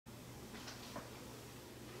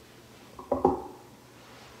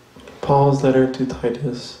Paul's letter to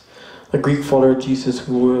Titus. A Greek follower of Jesus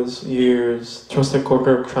who was years trusted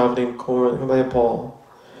co-worker traveling by Paul.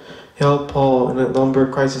 He helped Paul in a number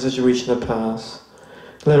of crisis situations in the past.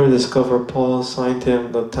 Later discovered Paul assigned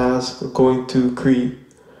him the task of going to Crete,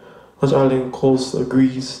 which island coast of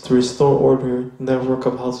Greece, to restore order in the network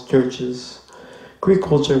of house churches. Greek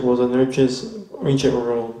culture was an ancient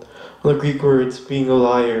world, one of the Greek words being a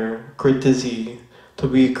liar, critizi, to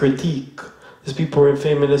be critique. These people were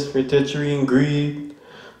famous for treachery and greed.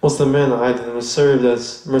 Most of the men on the island were served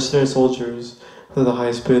as mercenary soldiers under the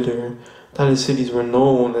highest bidder. The island cities were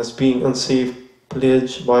known as being unsafe,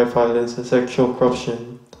 plagued by violence and sexual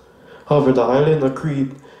corruption. However, the island of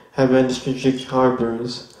Crete had many strategic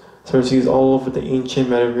harbors, services all over the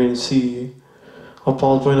ancient Mediterranean Sea. From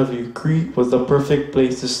Paul's point of view, Crete was the perfect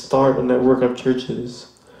place to start a network of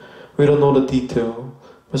churches. We don't know the detail,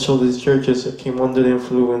 but show these churches came under the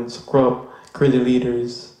influence of corrupt Cretan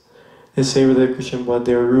leaders. They say with the Christian, but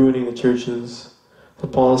they were ruining the churches. So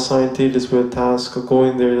Paul assigned Titus with a task of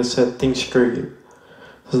going there to set things straight.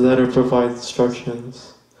 His letter provides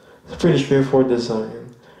instructions. It's a pretty straightforward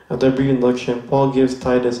design. After a brief introduction, Paul gives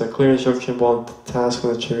Titus a clear instruction about the task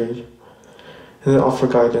of the church, and then offer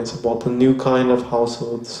guidance about the new kind of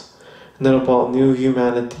households, and then about new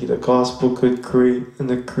humanity the gospel could create in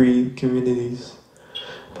the Crete communities.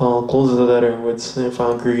 Paul closes the letter with a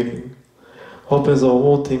final greeting. Opens the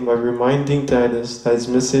whole thing by reminding Titus that his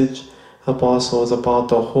message, apostle, is about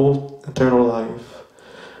the whole eternal life.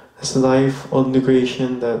 It's the life of new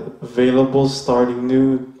creation that available starting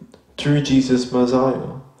new through Jesus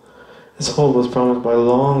Messiah. This hope was promised by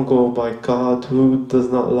long ago by God who does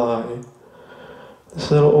not lie. This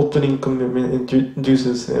little opening commitment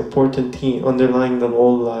introduces an important theme underlying the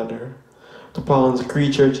whole letter. The problems of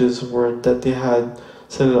Crete churches were that they had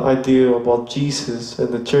set an idea about Jesus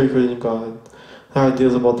and the church within God. The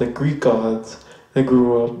ideas about the Greek gods that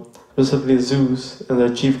grew up, specifically Zeus and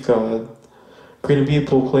their chief god. Cretan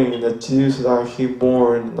people claim that Zeus was actually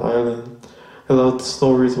born in the island. They loved the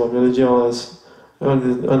stories about religion as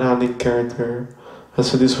an unhappy character, and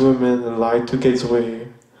seduced women and lied to get his way.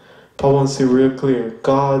 Paul wants to be real clear.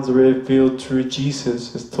 God's revealed through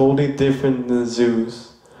Jesus is totally different than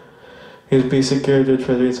Zeus. His basic character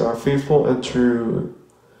traits are faithful and true.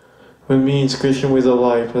 It means Christian ways of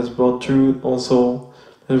life as well true also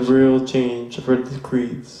a real change for the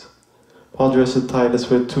creeds. Paul addresses Titus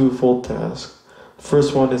with twofold tasks. The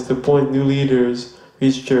first one is to appoint new leaders for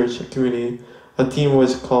each church and community. A team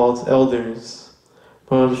was called elders.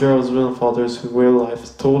 But I'm sure husband fathers whose way of life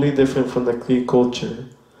is totally different from the Greek culture.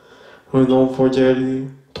 We're known for charity,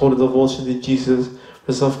 total devotion to Jesus,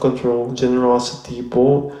 for self-control, generosity,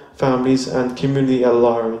 both families and community at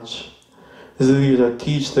large. These leaders that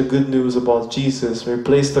teach the good news about Jesus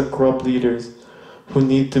replace the corrupt leaders who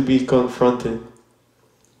need to be confronted.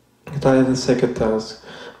 That is the second task.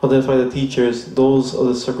 Identify the teachers, those of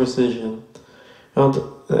the circumcision, and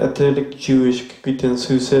the athletic Jewish Cretans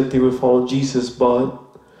who said they would follow Jesus, but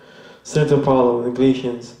instead of the problem in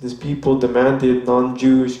Galatians, these people demanded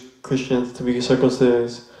non-Jewish Christians to be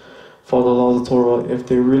circumcised, follow the law of the Torah if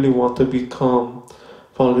they really want to become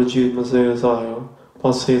follow the Jews Messiah.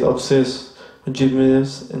 Paul says, obsess with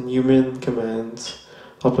and human commands.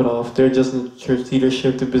 Top it off, they're just in church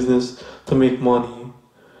leadership to business to make money.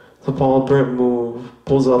 The Paul Brent move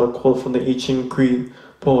pulls out a quote from the ancient Greek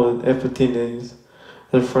poet Epictetus,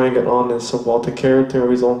 and frank and honest about the character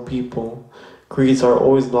of his own people. Greeks are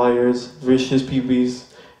always liars, vicious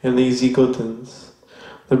peepees, and lazy gluttons.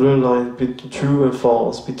 The blurred line between true and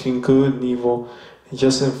false, between good and evil, is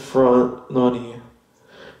just in front money.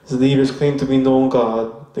 The leaders claim to be known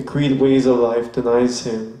God. The Creed ways of life denies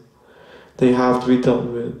him. They have to be dealt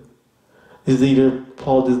with. His leader,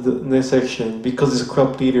 Paul, is the next section. Because these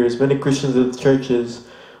corrupt leaders, many Christians in churches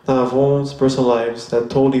now have homes, personal lives that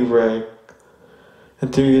totally wreck.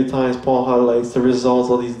 And 3 times Paul highlights the results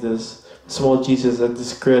of this. Small Jesus that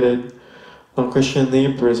discredit non-Christian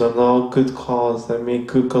neighbors are now good cause that make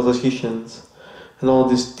good conversations. And all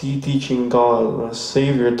this teaching God, our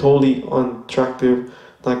Savior, totally unattractive,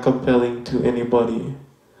 not compelling to anybody.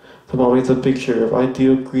 The Bible is a picture of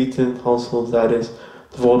ideal Cretan households that is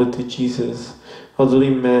devoted to Jesus. Elderly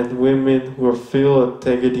men, women who are filled with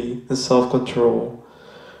integrity and self-control.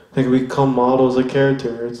 They can become models of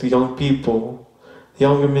character to young people. The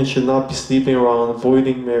young women should not be sleeping around,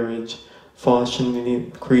 avoiding marriage,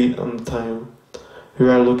 fashioning Crete on the time. We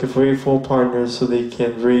are looking for faithful partners so they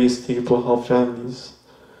can raise stable, healthy families.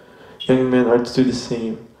 Young men are to do the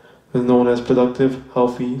same, with known as productive,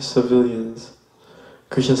 healthy civilians.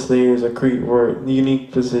 Christian slaves of Crete were in a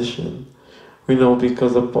unique position. We know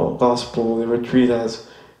because of the gospel they were treated as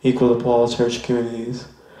equal to Paul's church communities.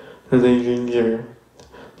 The danger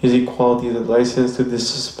is equality, the license to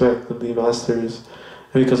disrespect the masters,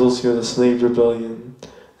 and because also the slave rebellion,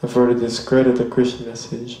 and further discredit the Christian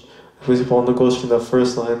message. If Paul negotiating the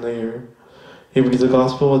first line layer, he believes the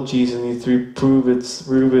gospel of Jesus needs to prove its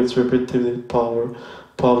repetitive power,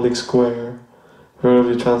 public square,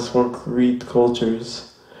 relatively transform creed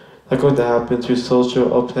cultures. That could happen through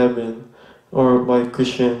social upheaval or by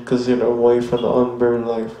Christian considered away from the unburned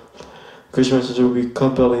life. Christian message will be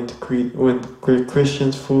compelling to create when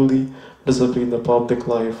Christians fully participate in the public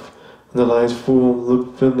life, and the lives full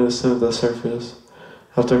look goodness on the surface.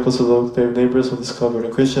 After a closer look, their neighbors will discover the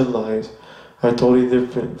Christian lives are a totally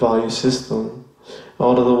different value system,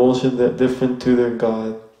 all the devotion that different to their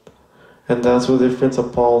God. And that's what the difference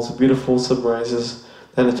of Paul's beautiful summarizes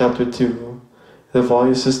then in chapter 2. The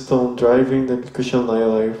value system driving the Christian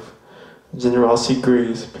life, generosity,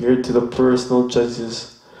 grace, appeared to the personal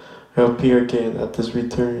judges who appear again at his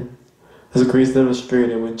return. His grace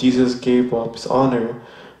demonstrated when Jesus gave up his honor,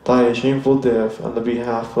 died a shameful death on the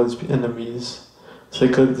behalf of his enemies, so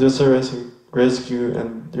he could just rescue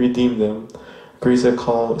and redeem them. Same grace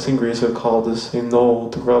that called us a no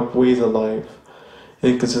to corrupt ways of life,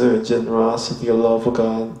 and consider generosity a love of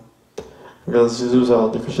God. Because as a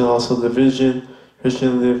result, the Christian also division,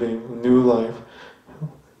 Christian living, new life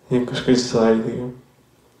in Christian society.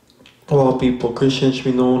 Of all people, Christians should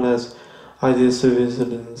be known as ideal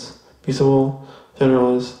citizens, peaceable,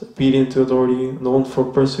 generous, obedient to authority, known for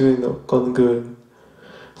pursuing the common good.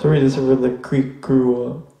 So read this where the Greek grew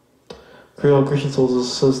up. Creole Christian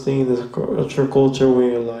souls sustain this culture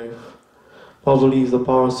way of life. Paul believes the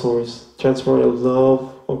power source, transfer of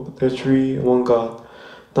love of the tree among God,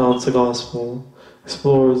 down to the gospel,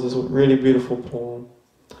 explores this really beautiful poem.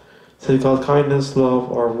 Says God's kindness,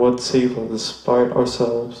 love are what save us despite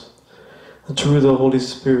ourselves. And through the Holy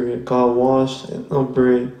Spirit, God washed and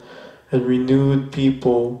upbraided and renewed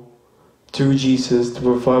people through Jesus to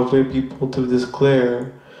provide way people to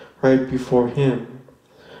declare right before Him.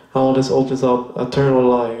 All this opens up eternal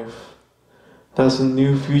life. That's a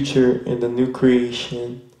new future in the new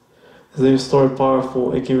creation. As they restore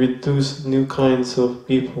powerful, it can reduce new kinds of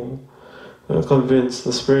people. Convince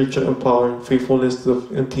the spiritual and power and faithfulness to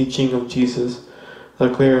the teaching of Jesus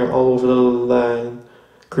that clear all over the land,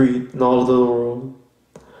 Crete, and all over the world.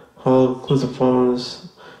 All includes a promise,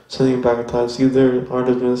 sending back at times. Either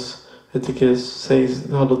Artemis, Titus says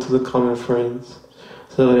hello to the common friends.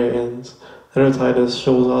 So the letter ends. Letter Titus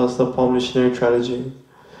shows us the Paul missionary strategy.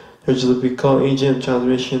 They're just become agent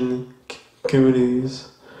transmission communities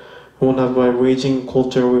who won't have by waging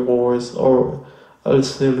culture wars or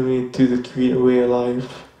ultimately to the create way of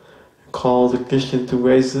life. Call the Christian to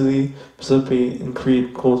wisely participate and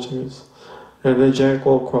create cultures. They're the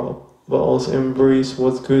jackal crop, but also embrace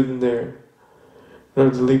what's good in there. In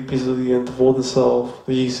order to live peacefully and devote themselves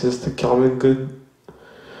to Jesus to common good.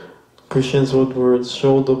 Christians with words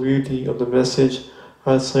show the beauty of the message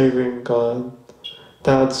of serving God.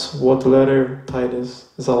 That's what the letter Titus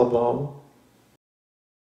is all about.